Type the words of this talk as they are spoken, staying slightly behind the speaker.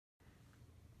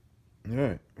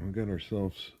Alright, we got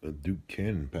ourselves a Duke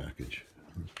Cannon package.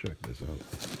 Let's check this out.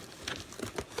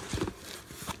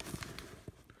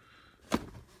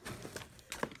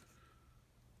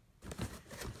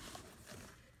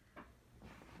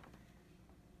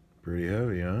 Pretty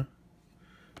heavy, huh?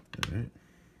 Alright.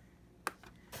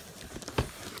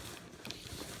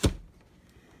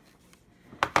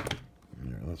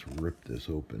 Alright, let's rip this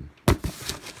open.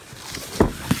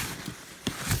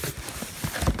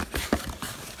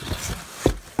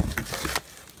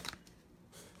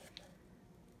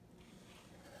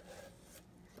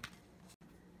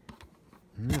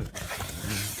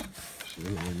 See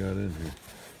what we got in here.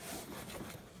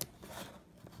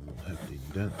 A little hefty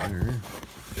dent there.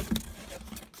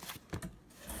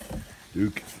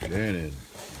 Duke Cannon,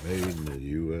 made in the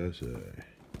USA.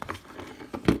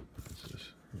 What's this?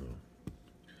 Oh,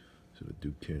 is it a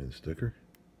Duke Cannon sticker?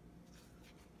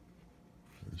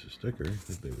 It's a sticker. I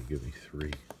think they would give me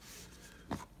 3.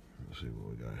 Let's see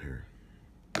what we got here.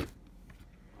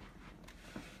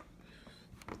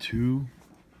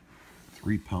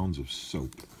 3 pounds of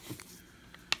soap,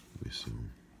 we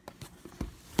assume.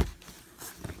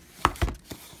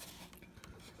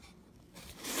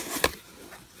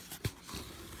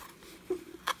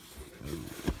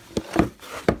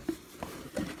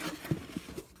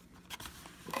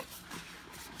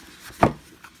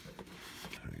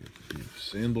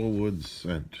 Sandalwood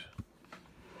scent.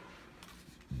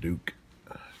 Duke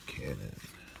Cannon.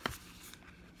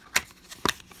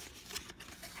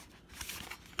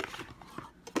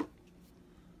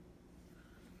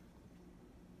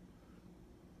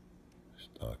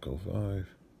 Stock 05.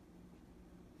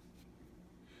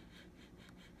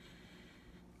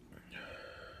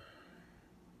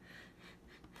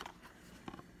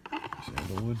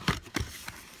 Sandalwood.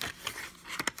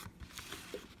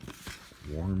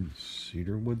 Warm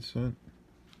cedarwood scent.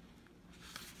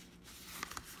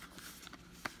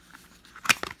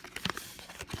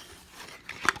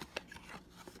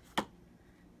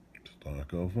 Stock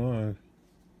 05.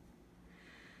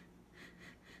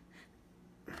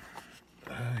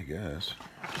 I guess.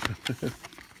 What do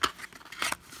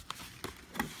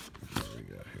we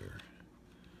got here?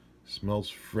 Smells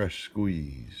fresh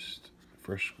squeezed.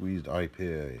 Fresh squeezed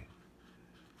IPA.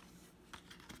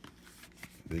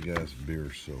 Big ass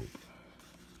beer soap.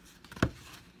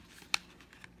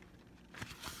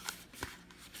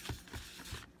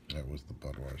 That was the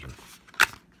Budweiser.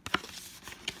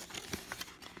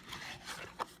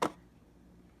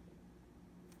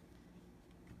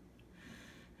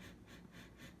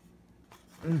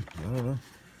 I don't know.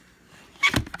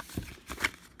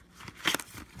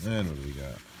 And what do we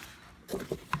got?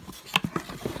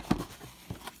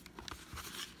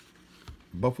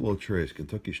 Buffalo Trace,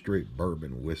 Kentucky Straight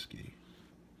Bourbon Whiskey.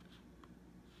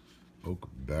 Oak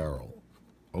barrel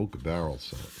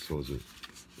scent. So does it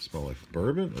smell like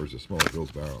bourbon or does it smell like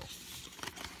oak barrel?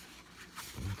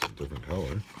 That's a different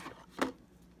color.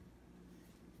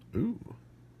 Ooh.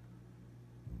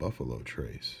 Buffalo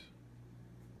Trace.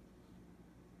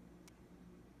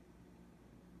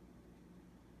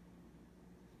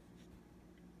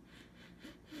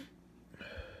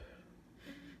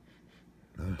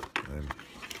 I'm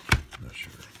not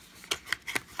sure.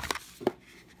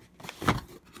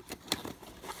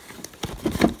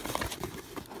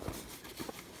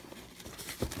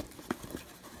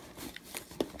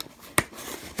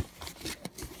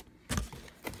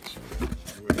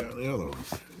 We got the other one.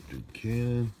 Duke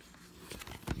Cannon,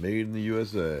 made in the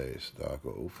USA, stock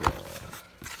 05.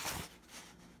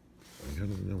 I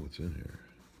gotta know what's in here.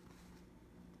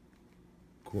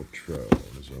 Cuatro,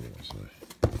 what does the other one say?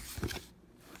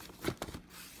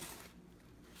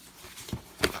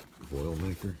 Boil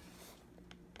maker.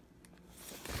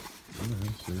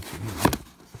 Let's see what's in here.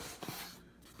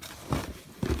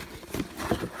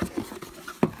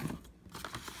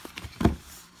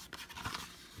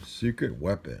 Secret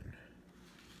weapon.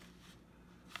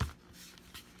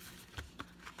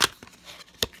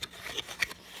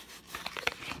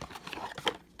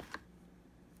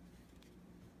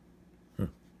 Huh.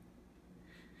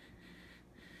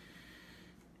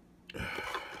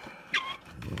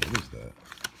 What is that?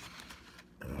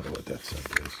 I don't know what that scent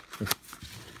is.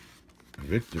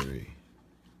 Victory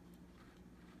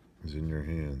is in your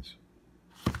hands.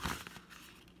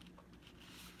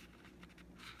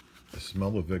 The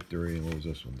smell of victory, and what was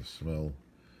this one? The smell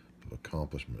of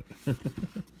accomplishment.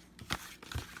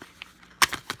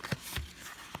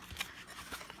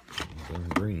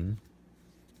 Green.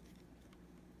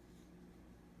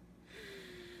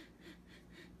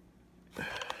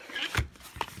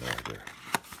 Right there.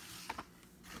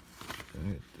 All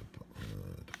right,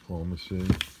 diplomacy.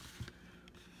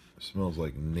 Smells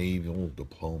like naval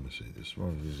diplomacy. This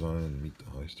one is designed to meet the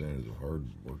high standards of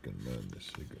hard-working men. This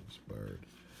secret inspired.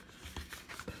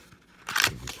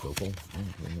 Is it purple?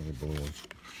 Oh, another blue one.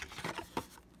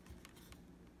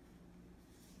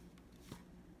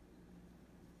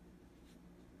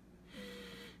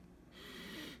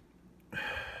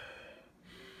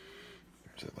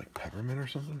 Is it like peppermint or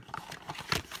something?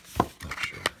 Not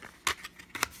sure.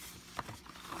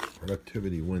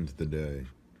 Productivity wins the day.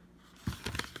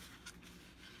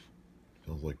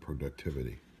 Smells like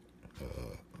productivity.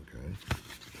 Okay.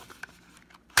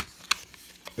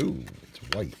 Ooh, it's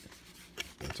white.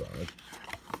 That's odd.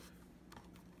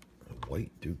 A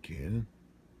white Duke Cannon.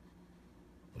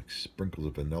 Like sprinkles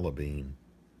of vanilla bean.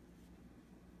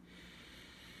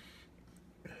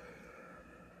 I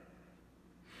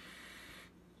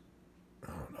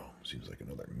don't know. Seems like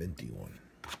another minty one.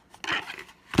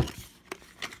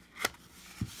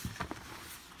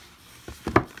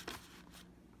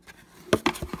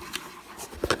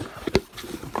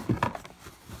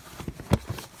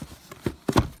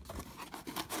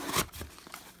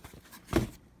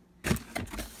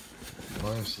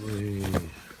 Lastly,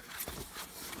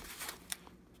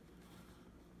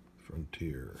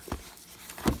 Frontier.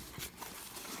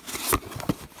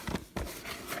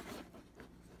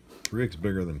 Rick's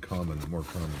bigger than common, more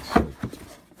common soap.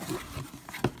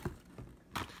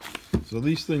 So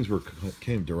these things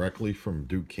came directly from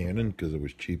Duke Cannon because it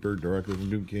was cheaper directly from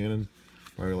Duke Cannon.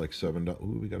 Probably like $7.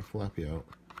 Ooh, we got a flappy out.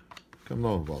 Coming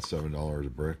off about $7 a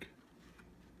brick.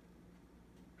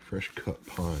 Fresh cut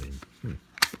pine. Let's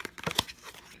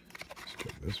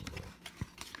check this one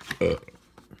out.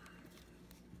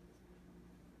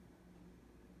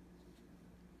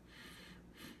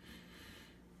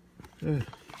 Oh,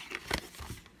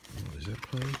 is that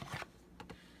pine?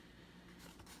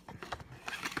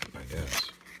 I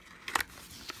guess.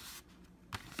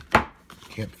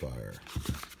 Campfire.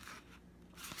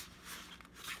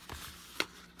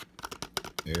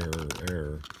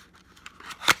 Air.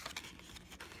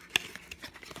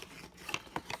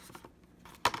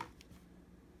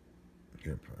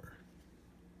 Campfire.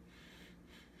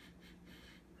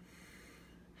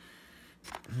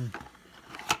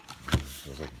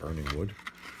 Smells like burning wood,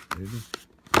 maybe.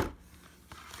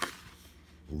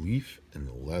 Leaf and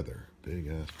leather. Big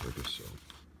ass brick of soap.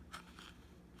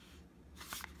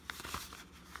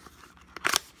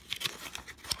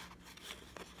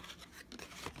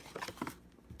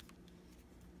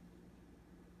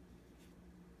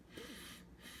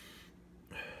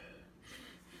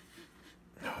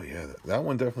 Oh yeah, that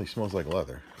one definitely smells like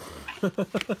leather.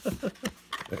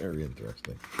 Very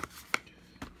interesting.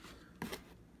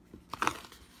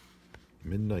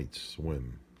 Midnight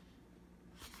Swim.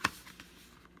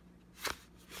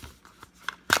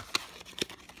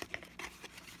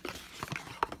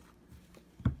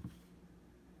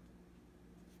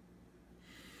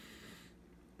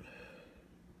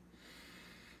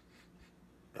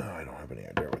 Oh, I don't have any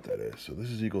idea what that is. So this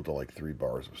is equal to like 3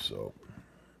 bars of soap.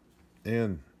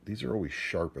 And these are always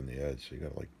sharp on the edge, so you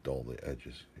gotta like dull the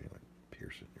edges. You like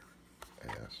pierce in your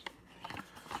ass.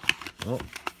 Well,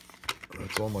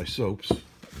 that's all my soaps.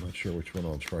 I'm not sure which one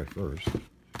I'll try first.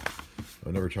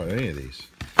 I've never tried any of these.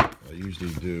 I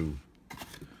usually do.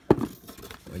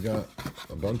 I got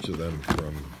a bunch of them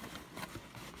from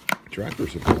Tractor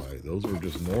Supply. Those were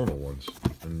just normal ones,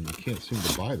 and you can't seem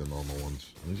to buy the normal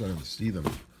ones. At least I didn't see them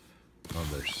on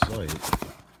their site.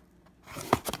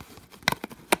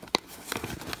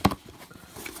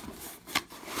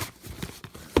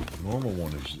 The normal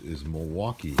one is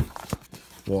Milwaukee.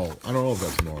 Well, I don't know if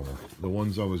that's normal. The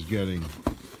ones I was getting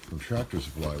from Tractor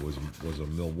Supply was a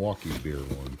Milwaukee beer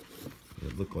one.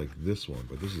 It looked like this one,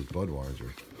 but this is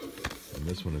Budweiser, and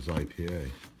this one is IPA.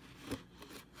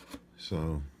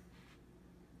 So,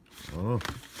 I don't know.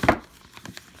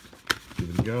 Give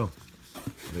it a go.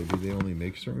 Maybe they only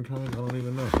make certain kind. I don't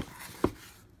even know.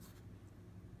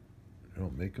 They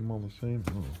don't make them all the same.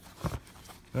 Oh.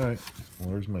 All right. Well,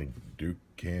 there's my Duke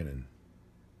Cannon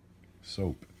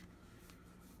soap.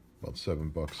 About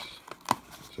 $7.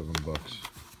 $7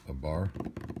 a bar.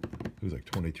 It was like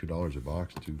 $22 a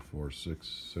box. 2, 4,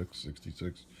 6,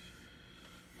 66.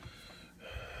 I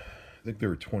think they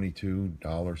were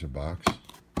 $22 a box.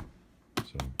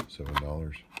 So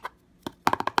 $7.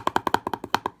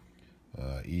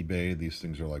 eBay, these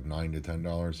things are like $9 to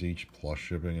 $10 each, plus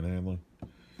shipping and handling.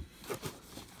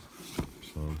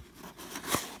 So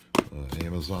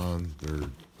Amazon, they're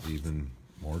even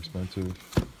more expensive.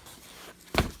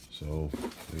 So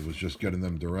it was just getting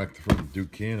them direct from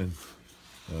Duke Cannon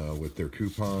with their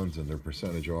coupons and their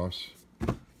percentage offs.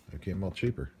 It came out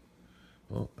cheaper.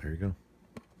 Well, there you go.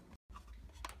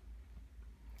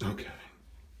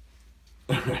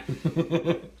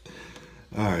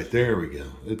 All right, there we go.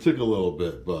 It took a little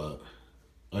bit, but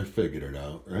I figured it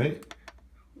out, right?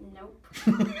 Nope.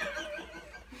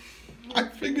 I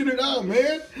figured it out,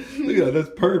 man. Look at that. That's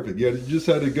perfect. Yeah, you just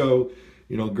had to go,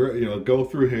 go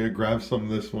through here, grab some of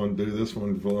this one, do this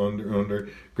one, go under,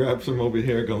 grab some over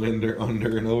here, go in there,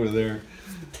 under, and over there.